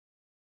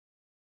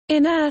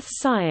In earth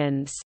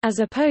science, as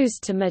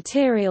opposed to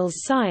materials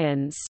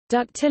science,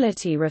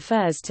 ductility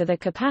refers to the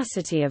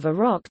capacity of a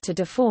rock to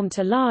deform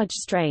to large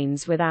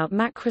strains without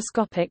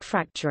macroscopic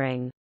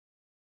fracturing.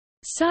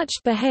 Such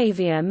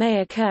behavior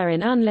may occur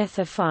in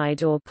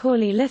unlithified or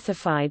poorly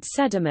lithified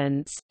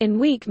sediments, in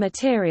weak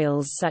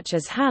materials such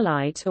as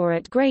halite, or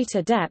at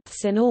greater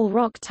depths in all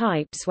rock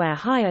types where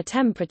higher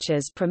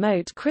temperatures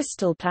promote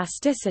crystal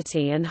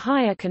plasticity and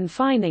higher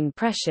confining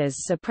pressures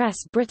suppress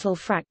brittle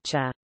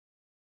fracture.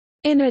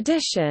 In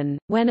addition,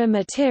 when a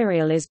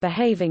material is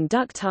behaving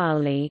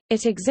ductilely,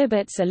 it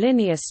exhibits a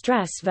linear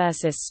stress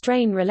versus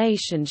strain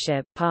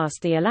relationship past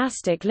the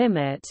elastic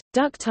limit.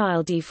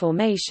 Ductile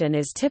deformation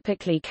is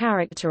typically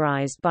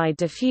characterized by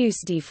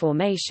diffuse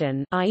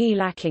deformation, i.e.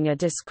 lacking a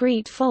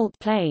discrete fault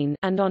plane,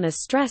 and on a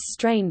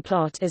stress-strain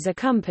plot is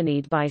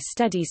accompanied by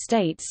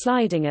steady-state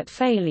sliding at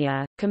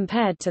failure,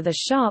 compared to the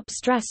sharp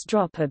stress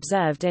drop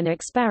observed in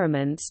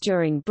experiments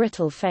during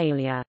brittle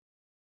failure.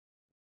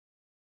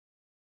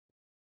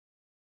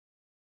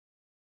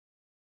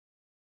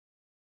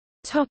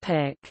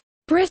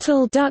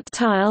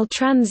 Brittle-ductile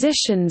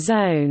transition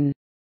zone.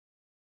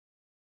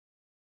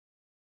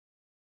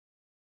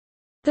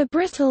 The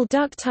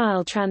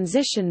brittle-ductile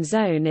transition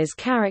zone is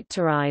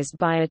characterized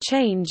by a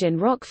change in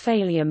rock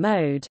failure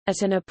mode,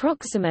 at an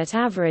approximate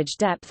average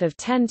depth of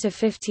 10 to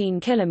 15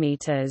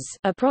 km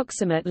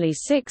approximately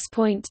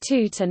 6.2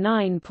 to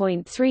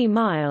 9.3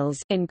 miles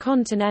in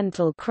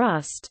continental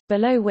crust,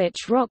 below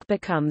which rock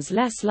becomes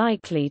less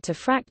likely to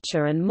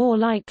fracture and more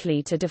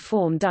likely to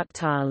deform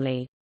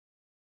ductilely.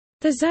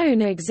 The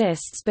zone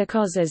exists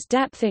because as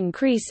depth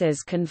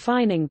increases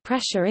confining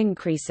pressure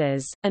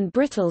increases, and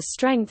brittle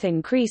strength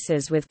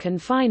increases with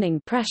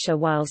confining pressure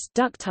whilst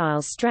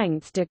ductile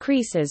strength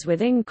decreases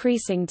with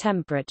increasing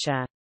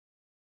temperature.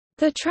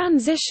 The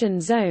transition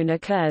zone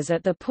occurs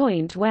at the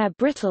point where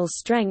brittle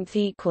strength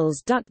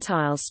equals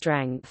ductile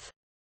strength.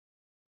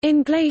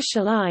 In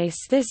glacial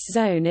ice this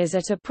zone is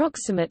at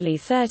approximately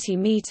 30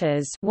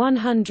 meters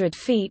 (100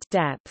 feet)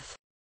 depth.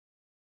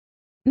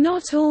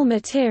 Not all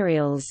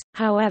materials,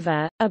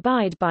 however,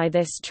 abide by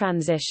this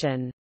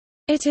transition.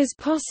 It is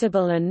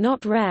possible and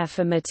not rare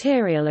for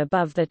material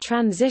above the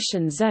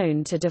transition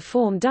zone to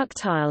deform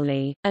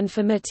ductilely, and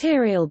for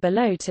material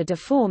below to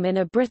deform in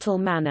a brittle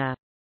manner.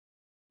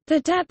 The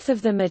depth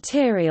of the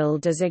material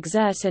does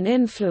exert an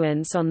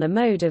influence on the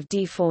mode of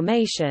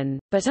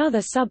deformation, but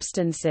other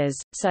substances,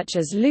 such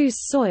as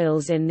loose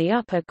soils in the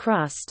upper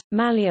crust,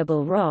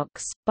 malleable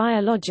rocks,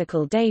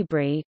 biological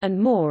debris, and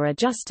more are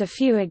just a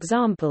few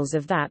examples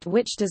of that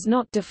which does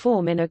not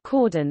deform in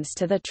accordance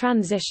to the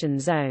transition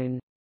zone.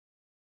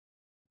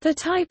 The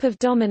type of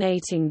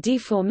dominating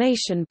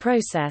deformation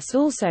process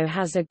also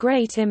has a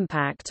great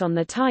impact on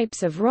the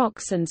types of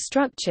rocks and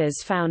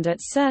structures found at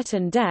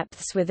certain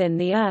depths within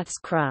the Earth's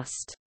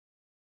crust.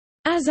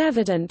 As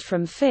evident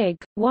from Fig.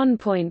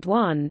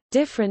 1.1,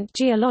 different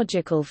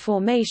geological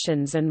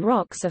formations and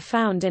rocks are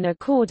found in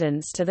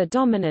accordance to the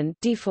dominant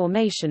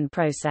deformation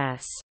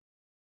process.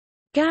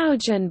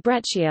 Gouge and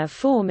breccia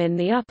form in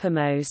the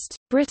uppermost,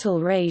 brittle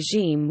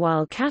regime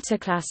while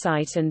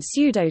cataclassite and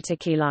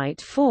pseudotachylite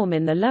form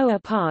in the lower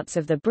parts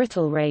of the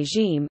brittle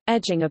regime,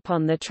 edging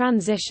upon the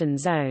transition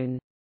zone.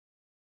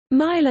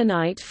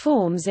 Myelinite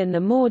forms in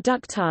the more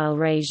ductile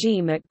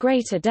regime at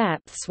greater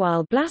depths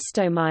while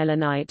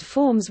blastomyelinite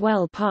forms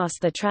well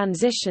past the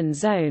transition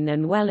zone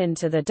and well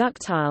into the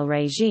ductile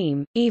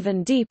regime,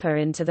 even deeper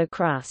into the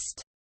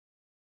crust.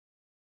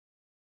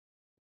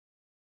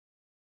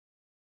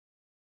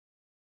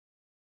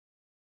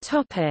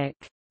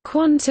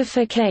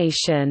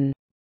 Quantification.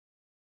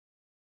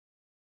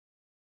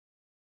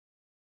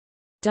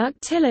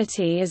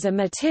 Ductility is a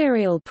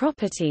material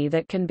property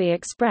that can be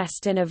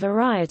expressed in a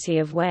variety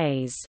of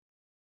ways.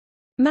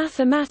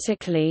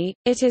 Mathematically,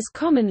 it is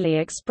commonly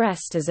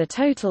expressed as a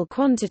total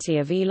quantity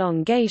of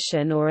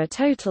elongation or a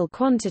total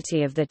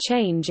quantity of the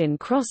change in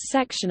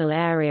cross-sectional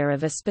area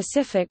of a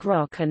specific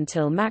rock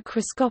until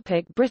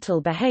macroscopic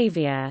brittle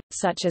behavior,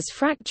 such as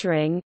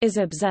fracturing, is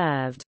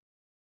observed.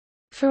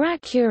 For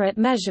accurate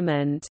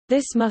measurement,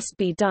 this must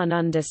be done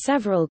under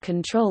several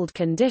controlled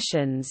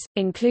conditions,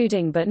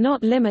 including but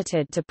not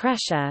limited to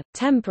pressure,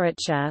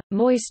 temperature,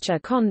 moisture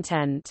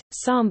content,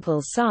 sample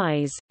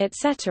size,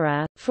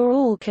 etc., for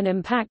all can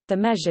impact the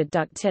measured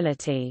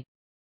ductility.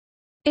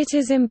 It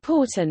is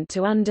important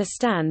to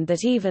understand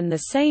that even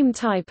the same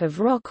type of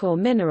rock or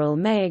mineral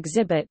may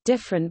exhibit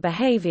different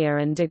behavior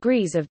and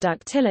degrees of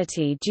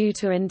ductility due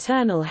to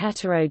internal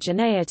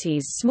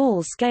heterogeneity's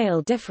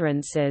small-scale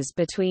differences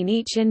between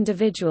each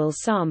individual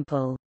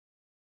sample.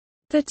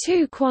 The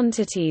two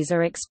quantities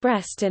are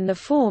expressed in the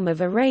form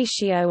of a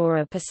ratio or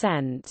a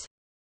percent.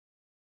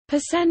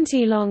 Percent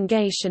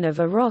elongation of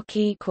a rock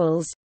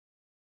equals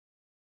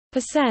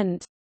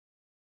percent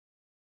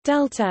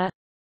delta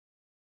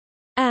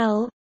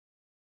L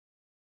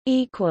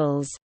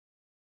equals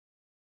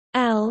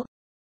L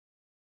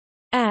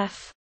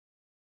F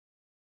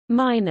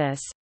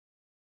minus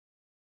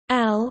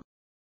L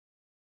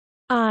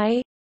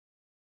I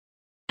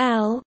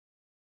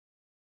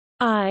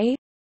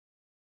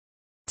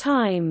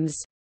times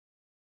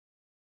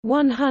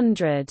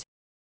 100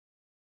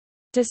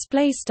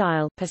 display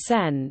style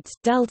percent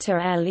delta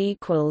L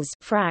equals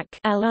frac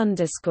L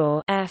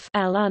underscore F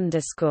L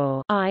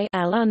underscore I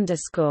L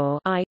underscore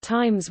I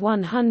times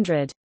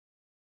 100,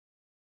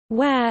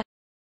 where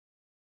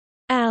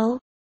L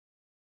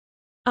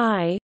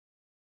I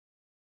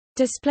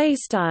display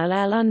style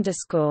L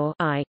underscore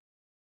I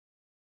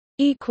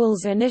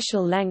equals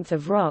initial length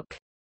of rock,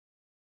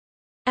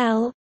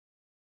 L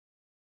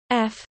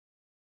F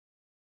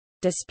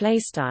display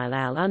style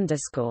L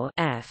underscore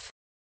F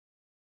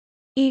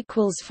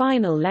equals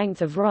final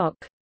length of rock.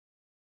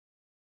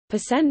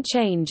 Percent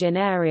change in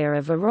area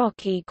of a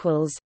rock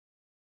equals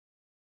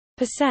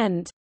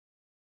percent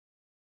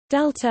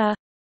delta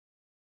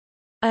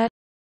A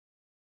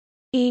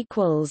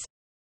equals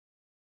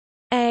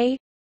A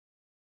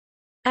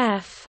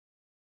F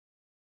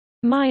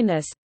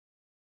minus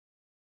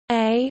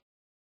A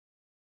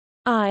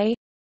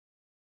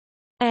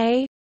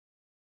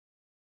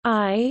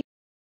I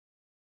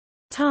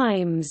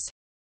times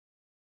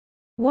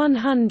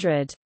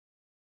 100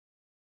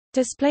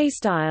 display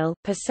style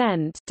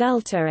percent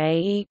delta A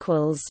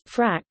equals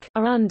frac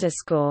A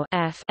underscore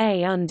F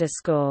A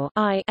underscore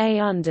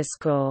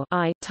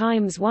I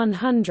times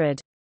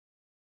 100,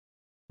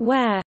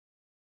 where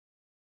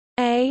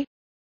A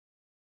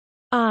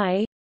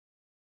I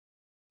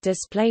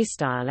display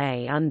style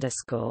A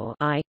underscore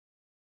I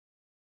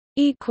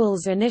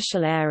equals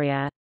initial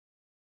area,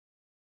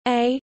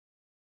 A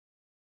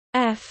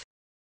F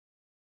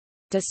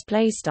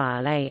display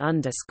style A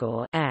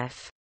underscore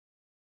F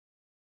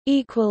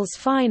equals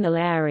final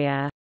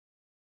area.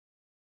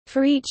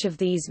 For each of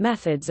these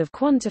methods of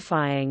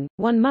quantifying,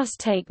 one must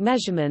take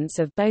measurements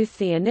of both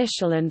the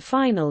initial and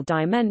final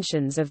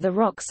dimensions of the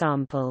rock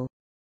sample.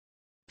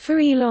 For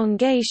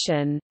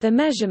elongation, the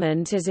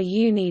measurement is a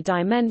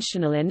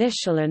unidimensional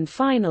initial and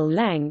final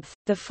length,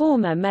 the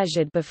former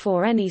measured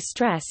before any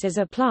stress is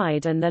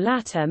applied and the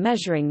latter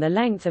measuring the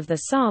length of the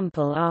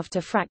sample after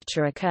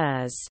fracture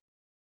occurs.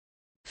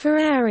 For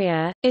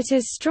area, it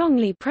is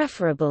strongly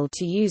preferable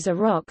to use a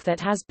rock that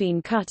has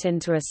been cut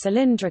into a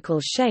cylindrical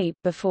shape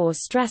before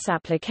stress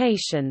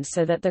application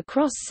so that the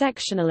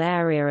cross-sectional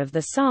area of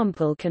the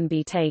sample can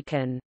be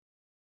taken.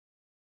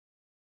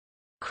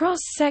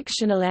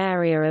 Cross-sectional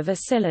area of a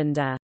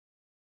cylinder.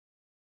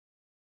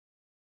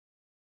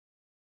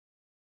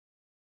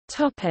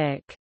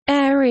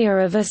 Area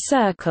of a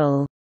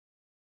circle.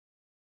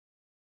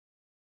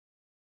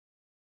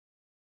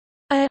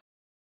 A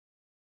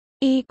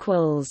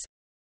equals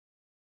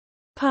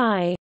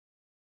pi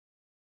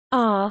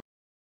r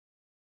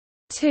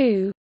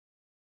 2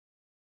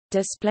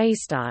 display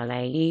style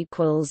A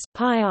equals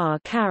pi r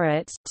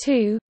caret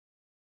 2.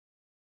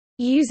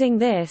 Using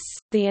this,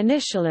 the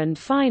initial and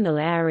final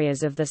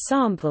areas of the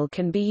sample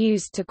can be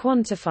used to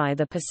quantify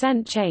the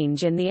percent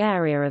change in the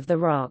area of the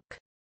rock.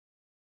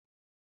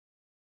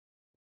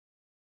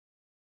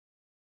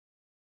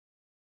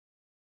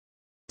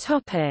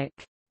 Topic: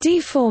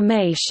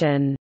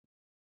 Deformation.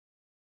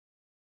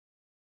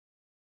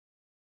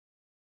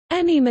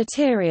 Any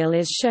material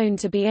is shown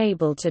to be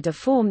able to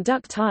deform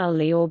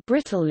ductilely or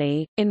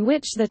brittlely, in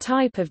which the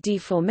type of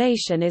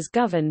deformation is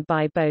governed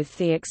by both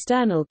the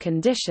external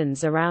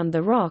conditions around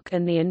the rock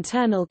and the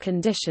internal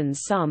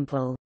conditions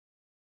sample.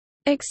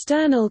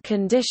 External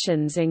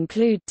conditions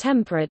include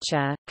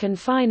temperature,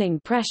 confining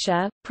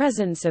pressure,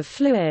 presence of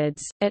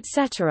fluids,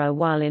 etc.,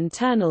 while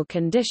internal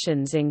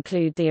conditions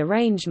include the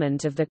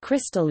arrangement of the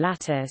crystal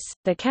lattice,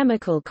 the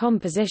chemical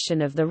composition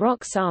of the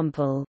rock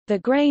sample, the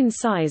grain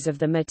size of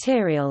the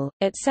material,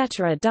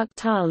 etc.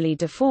 Ductilely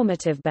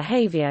deformative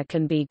behavior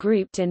can be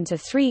grouped into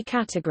three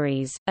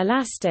categories: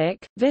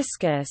 elastic,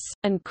 viscous,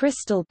 and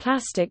crystal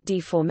plastic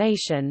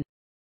deformation.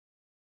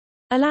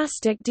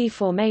 Elastic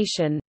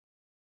deformation.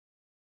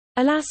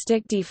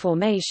 Elastic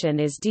deformation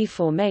is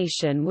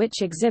deformation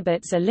which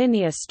exhibits a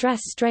linear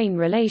stress-strain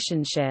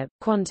relationship,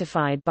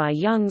 quantified by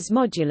Young's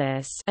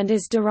modulus, and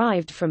is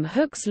derived from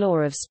Hooke's law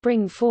of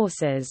spring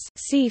forces.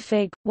 See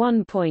Fig.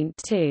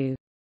 1.2.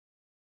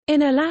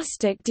 In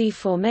elastic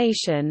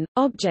deformation,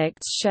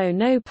 objects show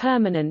no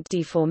permanent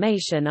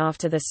deformation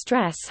after the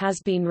stress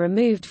has been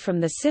removed from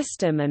the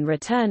system and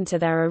returned to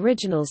their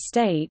original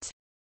state.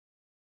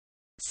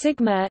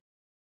 Sigma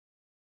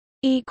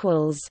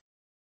equals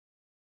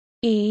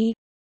E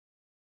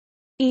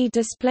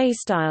display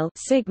style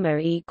sigma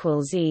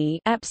equals E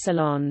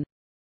epsilon,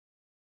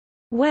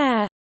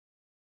 where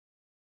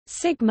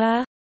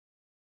sigma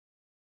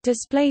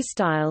display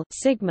style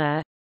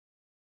sigma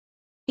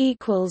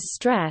equals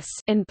stress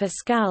in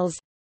pascals,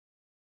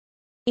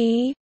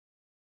 E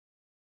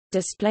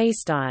display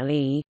style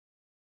E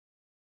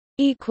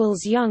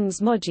equals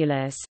Young's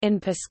modulus in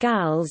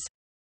pascals,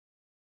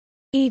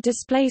 E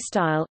display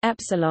style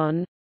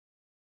epsilon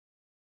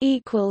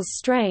equals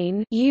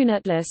strain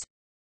unitless.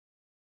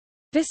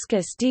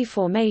 Viscous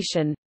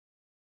deformation.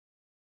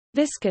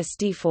 Viscous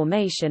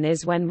deformation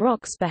is when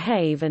rocks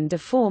behave and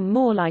deform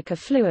more like a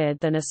fluid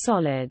than a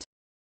solid.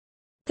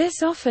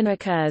 This often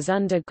occurs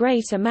under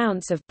great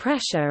amounts of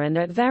pressure and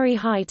at very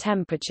high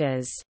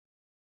temperatures.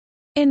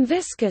 In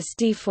viscous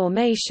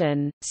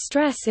deformation,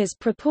 stress is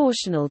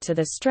proportional to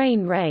the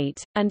strain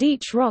rate, and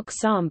each rock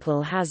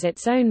sample has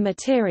its own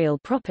material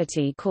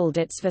property called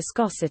its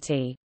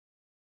viscosity.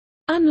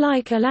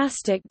 Unlike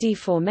elastic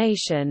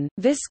deformation,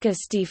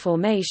 viscous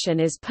deformation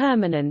is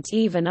permanent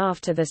even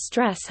after the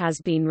stress has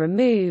been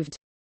removed.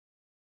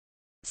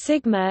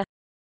 Sigma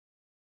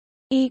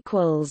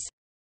equals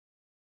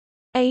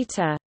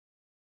eta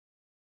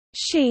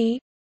xi.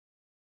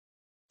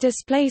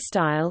 Display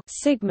style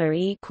sigma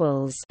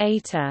equals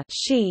eta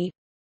xi,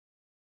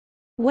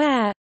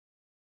 where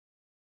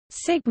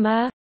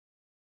sigma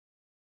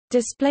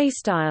display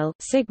style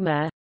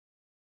sigma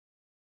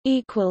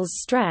equals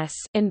stress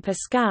in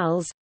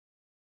pascals,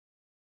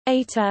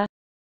 eta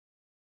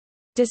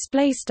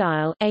display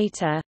style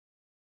eta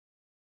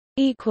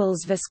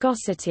equals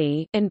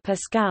viscosity in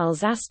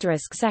pascals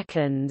asterisk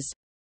seconds,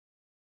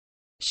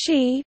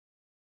 xi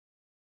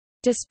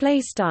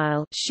display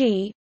style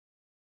xi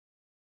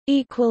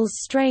equals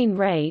strain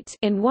rate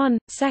in 1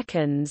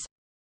 seconds.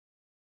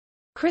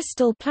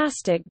 Crystal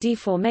plastic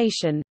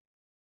deformation.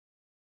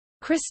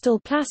 Crystal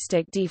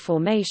plastic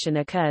deformation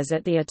occurs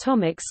at the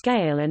atomic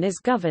scale and is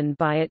governed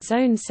by its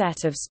own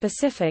set of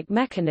specific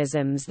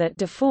mechanisms that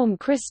deform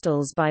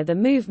crystals by the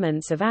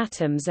movements of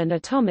atoms and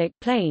atomic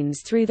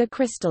planes through the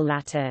crystal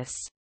lattice.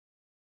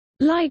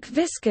 Like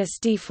viscous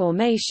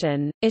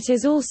deformation, it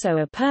is also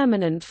a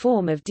permanent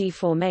form of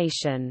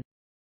deformation.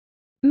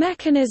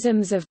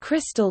 Mechanisms of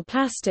crystal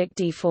plastic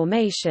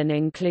deformation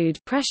include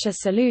pressure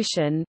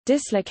solution,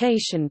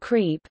 dislocation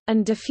creep,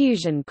 and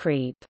diffusion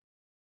creep.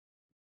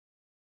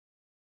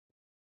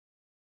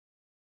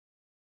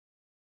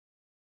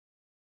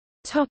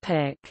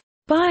 Topic: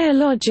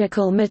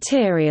 Biological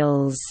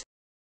materials.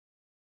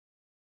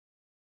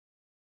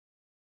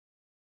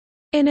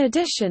 In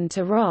addition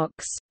to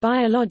rocks,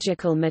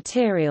 biological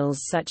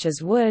materials such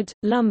as wood,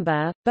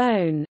 lumber,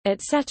 bone,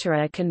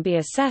 etc. can be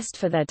assessed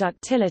for their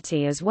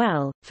ductility as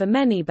well, for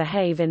many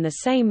behave in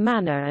the same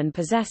manner and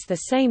possess the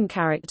same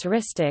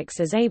characteristics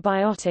as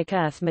abiotic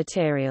earth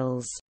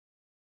materials.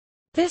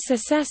 This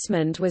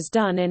assessment was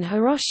done in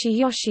Hiroshi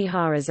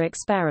Yoshihara's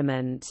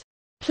experiment.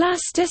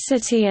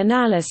 Plasticity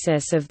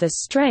analysis of the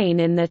strain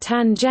in the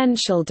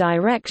tangential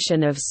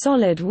direction of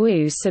solid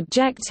Wu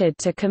subjected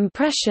to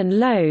compression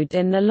load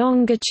in the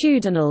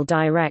longitudinal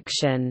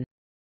direction.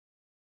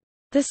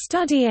 The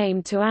study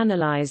aimed to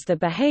analyze the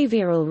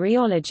behavioral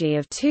rheology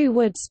of two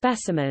wood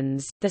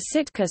specimens, the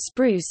Sitka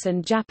spruce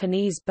and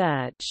Japanese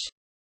birch.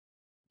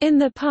 In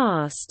the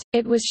past,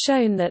 it was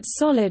shown that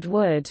solid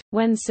wood,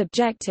 when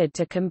subjected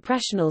to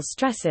compressional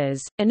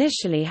stresses,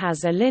 initially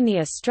has a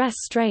linear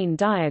stress-strain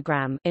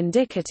diagram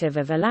indicative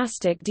of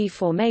elastic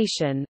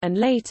deformation and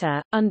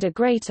later, under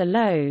greater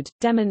load,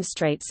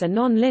 demonstrates a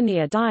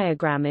non-linear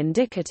diagram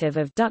indicative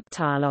of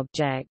ductile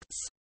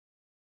objects.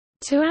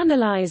 To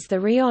analyze the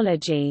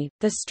rheology,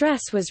 the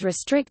stress was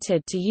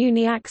restricted to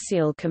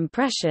uniaxial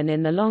compression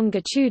in the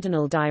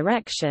longitudinal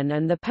direction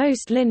and the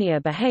post-linear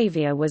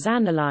behavior was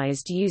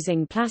analyzed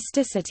using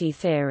plasticity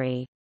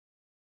theory.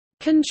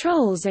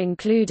 Controls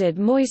included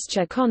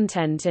moisture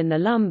content in the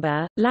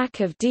lumber, lack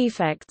of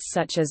defects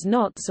such as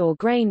knots or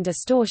grain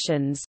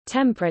distortions,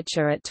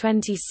 temperature at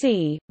 20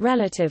 C,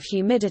 relative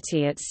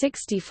humidity at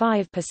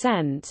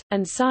 65%,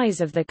 and size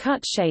of the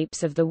cut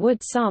shapes of the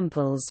wood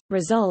samples.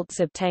 Results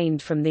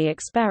obtained from the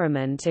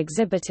experiment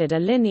exhibited a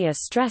linear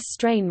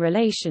stress-strain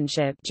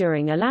relationship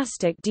during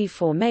elastic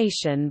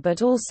deformation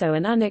but also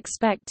an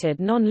unexpected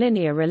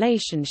nonlinear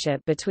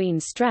relationship between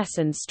stress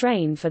and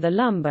strain for the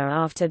lumber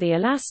after the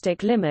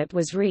elastic limit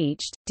was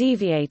reached,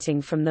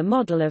 deviating from the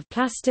model of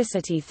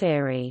plasticity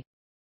theory.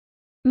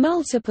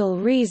 Multiple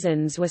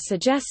reasons were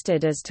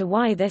suggested as to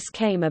why this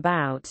came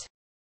about.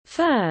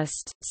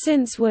 First,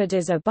 since wood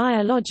is a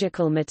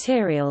biological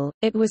material,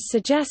 it was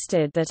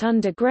suggested that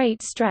under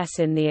great stress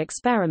in the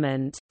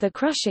experiment, the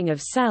crushing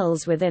of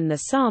cells within the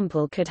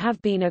sample could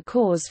have been a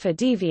cause for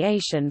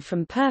deviation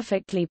from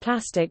perfectly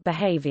plastic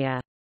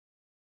behavior.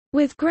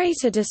 With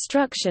greater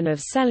destruction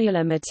of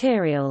cellular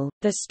material,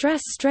 the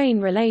stress-strain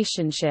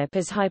relationship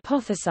is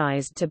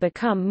hypothesized to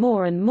become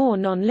more and more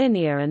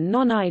nonlinear and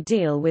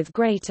non-ideal with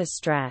greater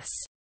stress.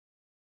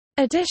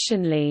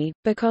 Additionally,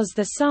 because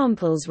the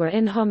samples were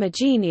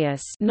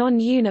inhomogeneous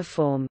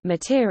non-uniform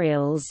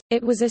materials,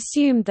 it was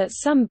assumed that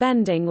some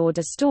bending or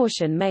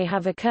distortion may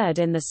have occurred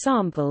in the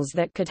samples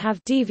that could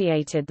have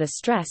deviated the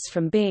stress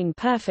from being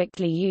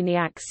perfectly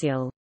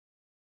uniaxial.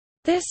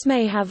 This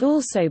may have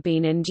also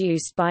been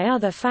induced by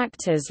other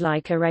factors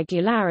like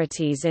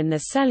irregularities in the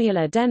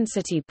cellular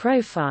density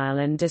profile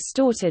and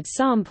distorted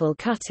sample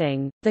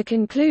cutting. The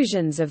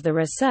conclusions of the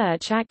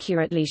research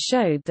accurately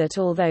showed that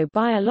although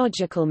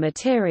biological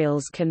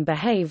materials can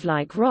behave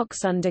like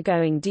rocks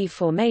undergoing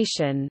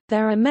deformation,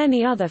 there are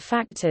many other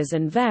factors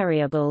and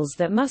variables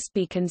that must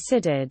be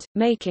considered,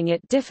 making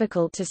it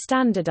difficult to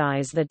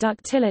standardize the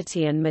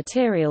ductility and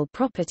material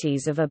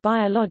properties of a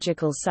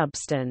biological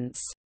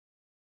substance.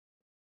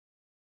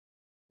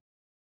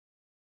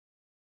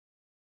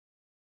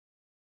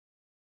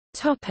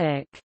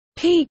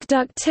 Peak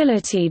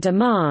ductility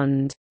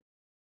demand.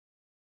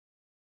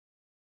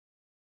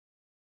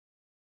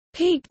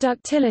 Peak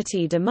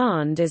ductility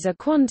demand is a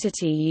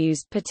quantity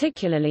used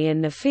particularly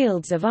in the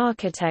fields of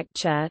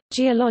architecture,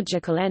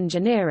 geological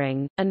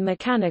engineering, and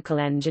mechanical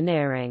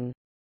engineering.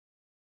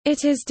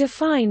 It is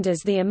defined as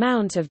the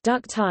amount of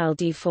ductile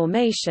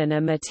deformation a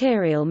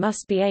material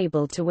must be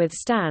able to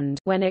withstand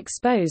when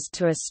exposed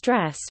to a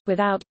stress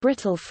without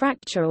brittle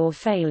fracture or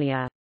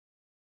failure.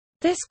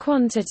 This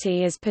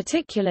quantity is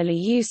particularly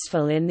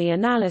useful in the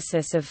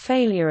analysis of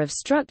failure of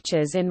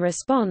structures in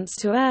response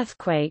to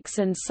earthquakes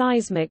and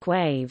seismic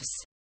waves.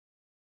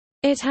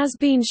 It has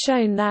been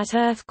shown that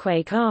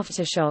earthquake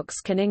aftershocks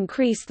can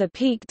increase the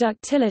peak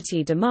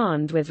ductility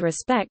demand with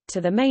respect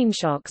to the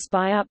mainshocks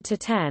by up to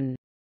 10.